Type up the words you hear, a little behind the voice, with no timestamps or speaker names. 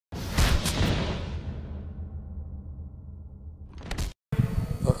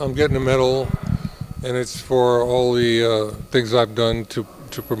I'm getting a medal, and it's for all the things I've done to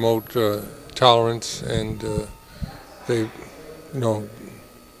promote tolerance, and they, you know,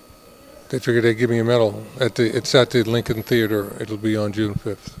 they figured they'd give me a medal. It's at the Lincoln Theater. It'll be on June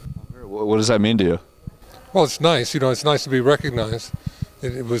 5th. What does that mean to you? Well, it's nice. It's nice to be recognized.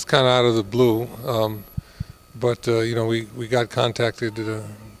 It was kind of out of the blue, but we got contacted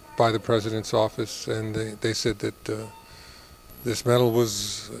by the president's office, and they said that this medal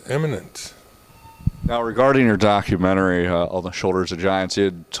was imminent. Now, regarding your documentary, On the Shoulders of Giants, you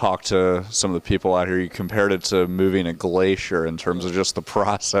had talked to some of the people out here. You compared it to moving a glacier in terms of just the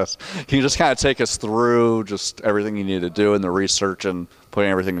process. Can you just kind of take us through just everything you need to do in the research and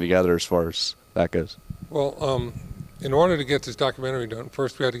putting everything together as far as that goes? Well, in order to get this documentary done,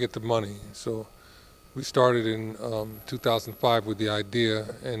 first we had to get the money. So we started in 2005 with the idea,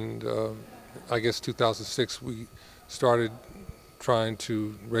 and I guess 2006 we started trying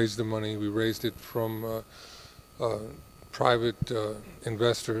to raise the money. We raised it from private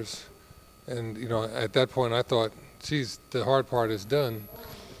investors, and at that point I thought, geez, the hard part is done.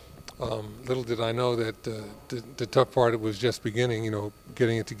 Little did I know that the tough part was just beginning,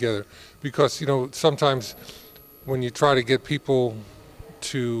 getting it together. Because sometimes when you try to get people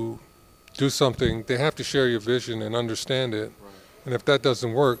to do something, they have to share your vision and understand it. Right. And if that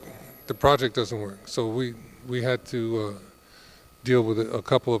doesn't work, the project doesn't work. So we had to deal with a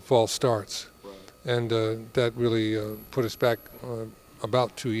couple of false starts. Right. And that really put us back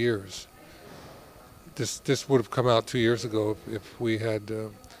about 2 years. This would have come out 2 years ago if we had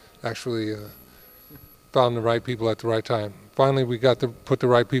actually found the right people at the right time. Finally, we got to put the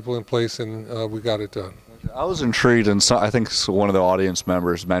right people in place, and we got it done. I was intrigued, and I think one of the audience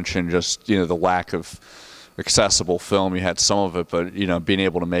members mentioned just the lack of accessible film. You had some of it, but being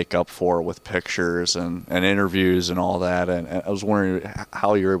able to make up for it with pictures and interviews and all that. And I was wondering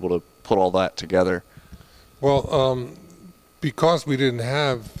how you're able to put all that together. Well, because we didn't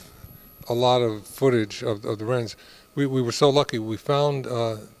have a lot of footage of the Wrens, we were so lucky. We found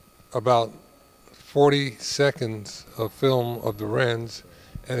about 40 seconds of film of the Wrens,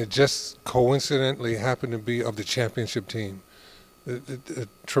 and it just coincidentally happened to be of the championship team. A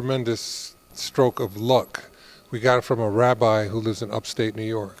tremendous stroke of luck. We got it from a rabbi who lives in upstate New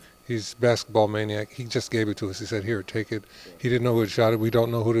York. He's a basketball maniac. He just gave it to us. He said, here, take it. He didn't know who had shot it. We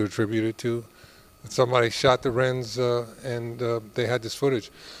don't know who to attribute it to. Somebody shot the Wrens, and they had this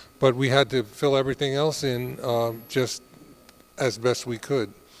footage. But we had to fill everything else in just as best we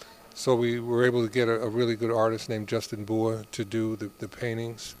could. So we were able to get a really good artist named Justin Boer to do the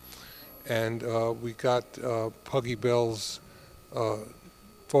paintings. And we got Puggy Bell's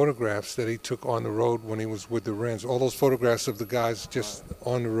photographs that he took on the road when he was with the Wrens. All those photographs of the guys just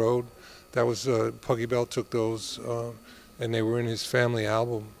on the road, that was Puggy Bell took those, and they were in his family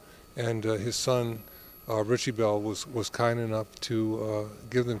album. And his son, Richie Bell, was kind enough to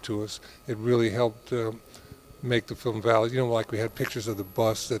give them to us. It really helped make the film valid. Like we had pictures of the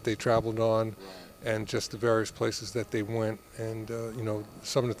bus that they traveled on, and just the various places that they went, and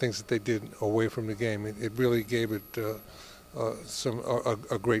some of the things that they did away from the game. It really gave it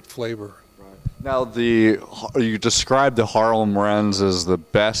a great flavor. Now, you described the Harlem Wrens as the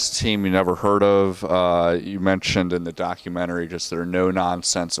best team you never heard of. You mentioned in the documentary just their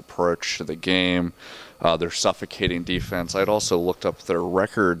no-nonsense approach to the game, their suffocating defense. I'd also looked up their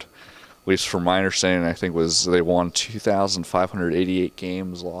record, at least from my understanding, I think was they won 2,588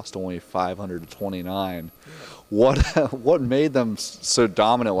 games, lost only 529. What made them so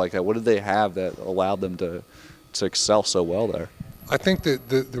dominant like that? What did they have that allowed them to excel so well there? I think that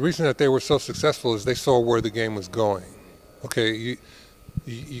the reason that they were so successful is they saw where the game was going. Okay,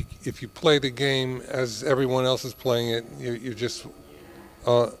 if you play the game as everyone else is playing it, you're just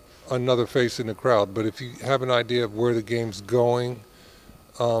another face in the crowd. But if you have an idea of where the game's going,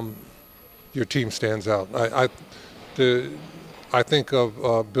 your team stands out. I think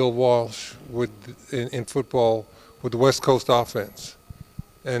of Bill Walsh in football with the West Coast offense,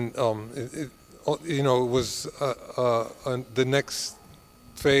 and it was the next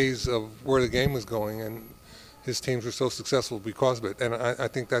phase of where the game was going, and his teams were so successful because of it. And I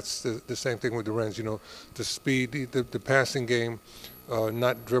think that's the same thing with the Wrens. The speed, the passing game,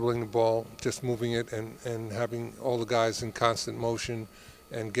 not dribbling the ball, just moving it, and having all the guys in constant motion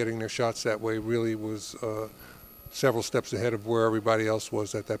and getting their shots that way really was several steps ahead of where everybody else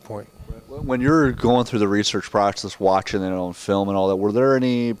was at that point. When you're going through the research process, watching it on film and all that, were there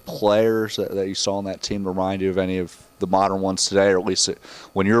any players that you saw on that team remind you of any of the modern ones today, or at least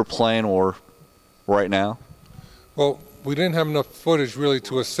when you were playing or right now? Well, we didn't have enough footage really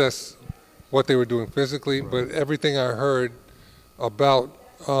to assess what they were doing physically, but everything I heard about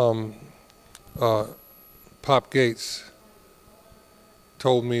Pop Gates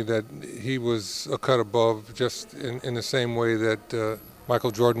told me that he was a cut above, just in the same way that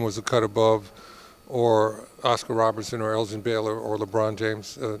Michael Jordan was a cut above, or Oscar Robertson or Elgin Baylor or LeBron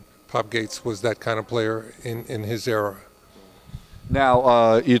James. Pop Gates was that kind of player in his era.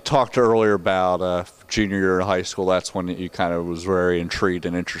 Now, you talked earlier about junior year in high school. That's when you kind of was very intrigued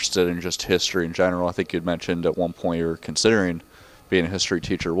and interested in just history in general. I think you'd mentioned at one point you were considering being a history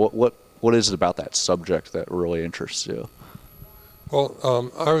teacher. What is it about that subject that really interests you?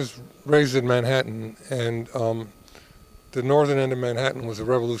 Well, I was raised in Manhattan, and the northern end of Manhattan was a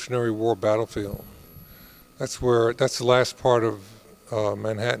Revolutionary War battlefield. That's the last part of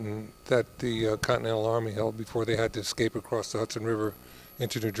Manhattan that the Continental Army held before they had to escape across the Hudson River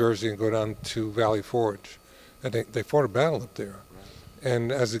into New Jersey and go down to Valley Forge. And they fought a battle up there.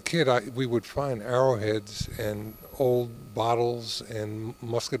 And as a kid, we would find arrowheads and old bottles and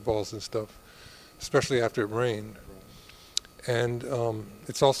musket balls and stuff, especially after it rained. And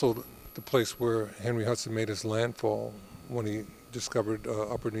it's also the place where Henry Hudson made his landfall when he discovered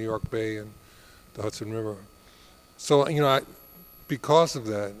Upper New York Bay and the Hudson River. So, because of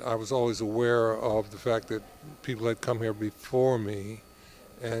that, I was always aware of the fact that people had come here before me,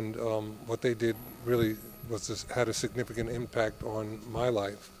 and what they did really had a significant impact on my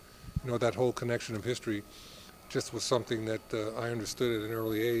life. That whole connection of history just was something that I understood at an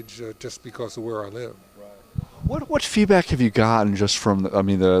early age just because of where I live. What feedback have you gotten just from the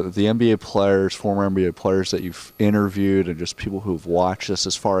NBA players, former NBA players that you've interviewed, and just people who've watched this,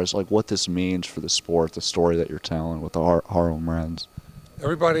 as far as like what this means for the sport, the story that you're telling with the Harlem Wrens?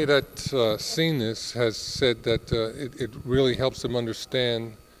 Everybody that's seen this has said that it really helps them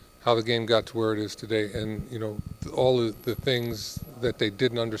understand how the game got to where it is today, and all of the things that they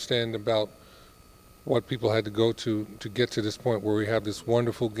didn't understand about what people had to go to get to this point where we have this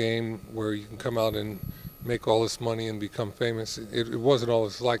wonderful game where you can come out and make all this money and become famous. It wasn't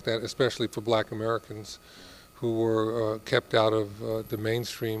always like that, especially for Black Americans who were kept out of the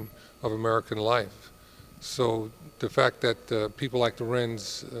mainstream of American life. So the fact that people like the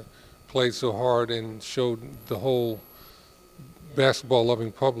Wrens played so hard and showed the whole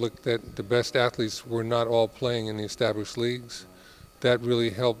basketball-loving public that the best athletes were not all playing in the established leagues, that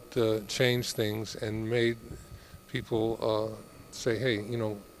really helped change things and made people say, hey,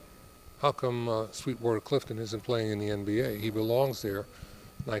 how come Sweetwater Clifton isn't playing in the NBA? He belongs there.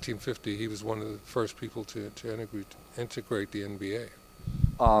 1950, he was one of the first people to integrate the NBA.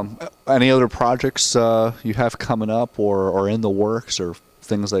 Any other projects you have coming up or in the works, or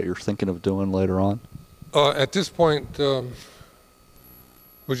things that you're thinking of doing later on? At this point,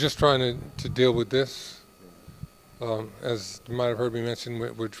 we're just trying to deal with this. As you might have heard me mention,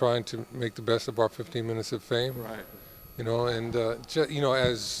 we're trying to make the best of our 15 minutes of fame. Right. And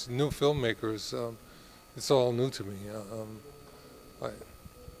as new filmmakers, it's all new to me.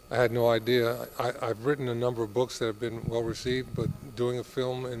 I had no idea. I've written a number of books that have been well received, but doing a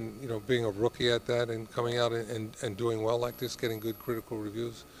film and being a rookie at that and coming out and doing well like this, getting good critical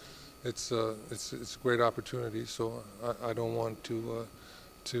reviews, it's a great opportunity. So I don't want to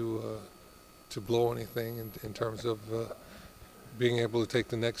blow anything in terms of being able to take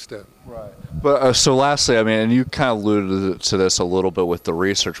the next step. Right. But so lastly, and you kind of alluded to this a little bit with the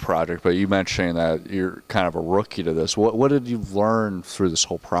research project, but you mentioned that you're kind of a rookie to this. What did you learn through this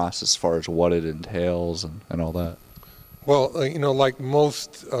whole process as far as what it entails and all that? Well, like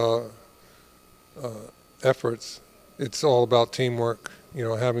most efforts, it's all about teamwork,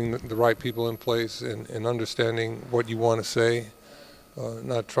 having the right people in place and understanding what you want to say,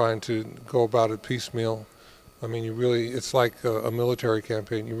 not trying to go about it piecemeal. It's like a military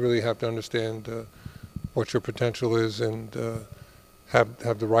campaign. You really have to understand what your potential is and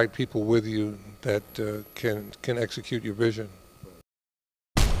have the right people with you that can execute your vision.